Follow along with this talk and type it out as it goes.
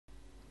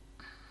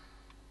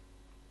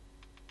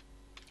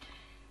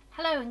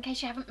Hello, in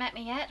case you haven't met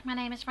me yet, my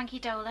name is Frankie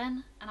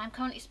Dolan and I'm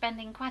currently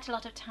spending quite a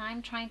lot of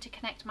time trying to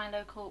connect my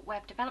local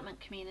web development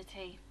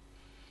community.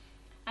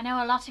 I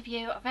know a lot of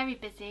you are very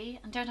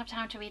busy and don't have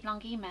time to read long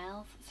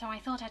emails, so I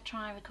thought I'd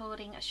try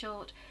recording a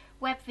short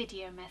web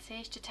video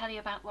message to tell you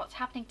about what's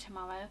happening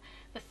tomorrow,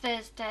 the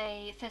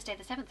Thursday the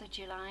 7th of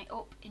July,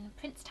 up in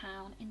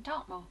Princetown in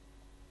Dartmoor.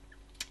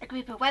 A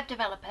group of web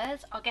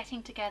developers are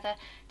getting together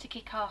to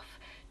kick off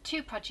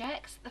two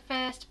projects, the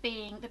first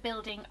being the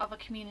building of a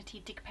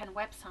community digpen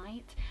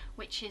website,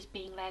 which is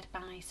being led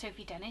by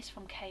Sophie Dennis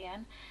from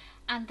KN,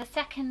 and the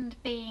second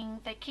being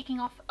the kicking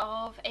off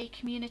of a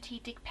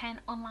community digpen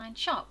online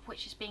shop,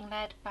 which is being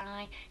led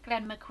by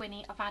Glenn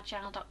McQuinney of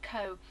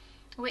agile.co,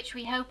 which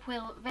we hope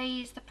will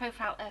raise the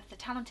profile of the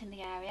talent in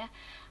the area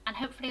and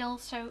hopefully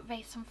also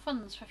raise some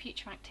funds for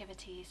future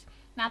activities.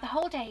 Now, the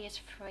whole day is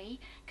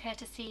free,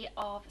 courtesy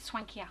of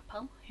Swanky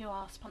Apple, who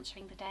are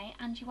sponsoring the day,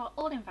 and you are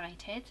all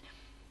invited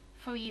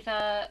for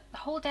either the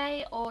whole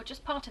day or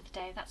just part of the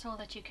day. That's all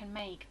that you can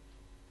make.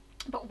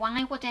 But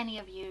why would any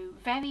of you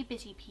very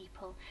busy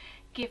people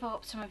give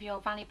up some of your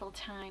valuable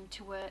time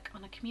to work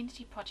on a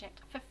community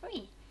project for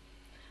free?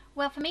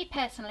 Well, for me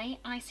personally,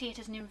 I see it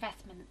as an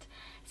investment.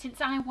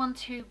 Since I want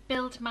to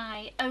build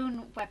my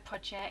own web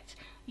project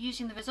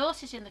using the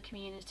resources in the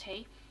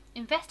community,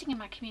 investing in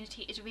my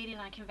community is really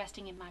like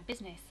investing in my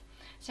business.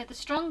 So the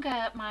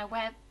stronger my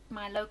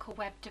local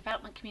web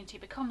development community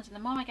becomes, and the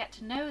more I get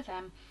to know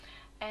them,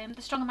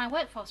 the stronger my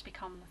workforce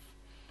becomes.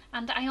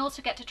 And I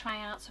also get to try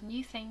out some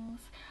new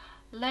things,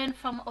 learn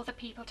from other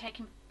people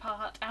taking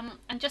part, and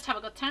just have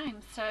a good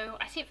time. So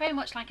I see it very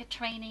much like a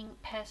training,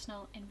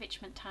 personal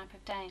enrichment type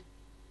of day.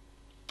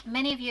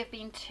 Many of you have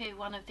been to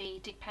one of the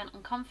digpen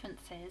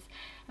conferences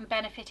and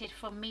benefited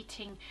from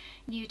meeting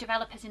new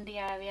developers in the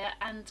area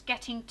and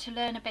getting to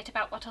learn a bit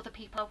about what other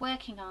people are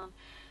working on.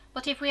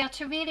 But if we are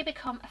to really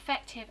become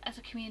effective as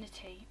a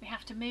community, we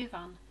have to move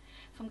on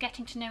from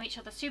getting to know each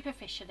other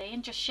superficially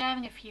and just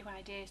sharing a few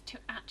ideas to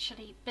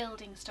actually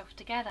building stuff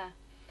together.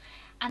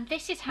 And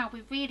this is how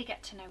we really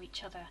get to know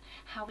each other,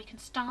 how we can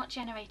start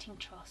generating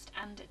trust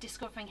and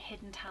discovering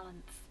hidden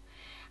talents.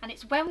 And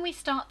it's when we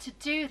start to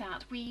do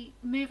that, we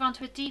move on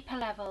to a deeper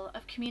level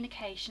of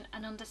communication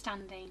and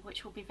understanding,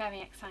 which will be very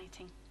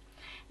exciting.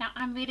 Now,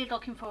 I'm really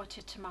looking forward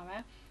to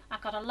tomorrow.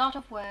 I've got a lot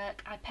of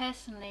work I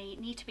personally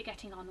need to be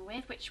getting on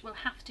with, which will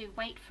have to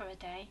wait for a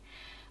day.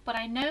 But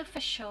I know for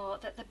sure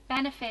that the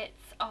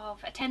benefits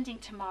of attending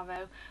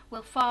tomorrow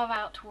will far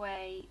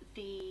outweigh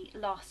the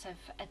loss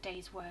of a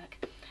day's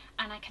work.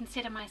 And I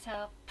consider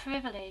myself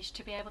privileged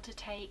to be able to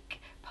take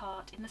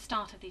part in the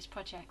start of these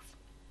projects.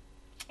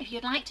 If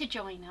you'd like to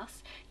join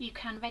us, you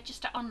can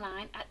register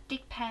online at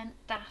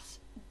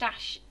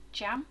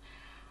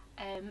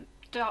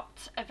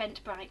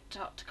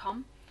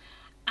digpen-jam.eventbrite.com.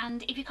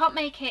 And if you can't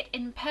make it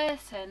in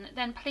person,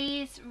 then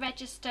please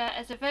register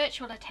as a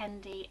virtual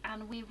attendee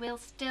and we will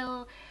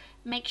still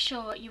make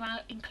sure you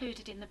are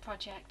included in the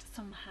project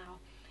somehow.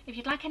 If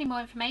you'd like any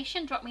more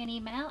information, drop me an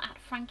email at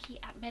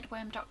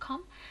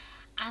frankie@medworm.com.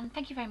 And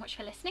thank you very much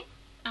for listening,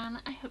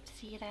 and I hope to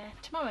see you there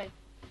tomorrow.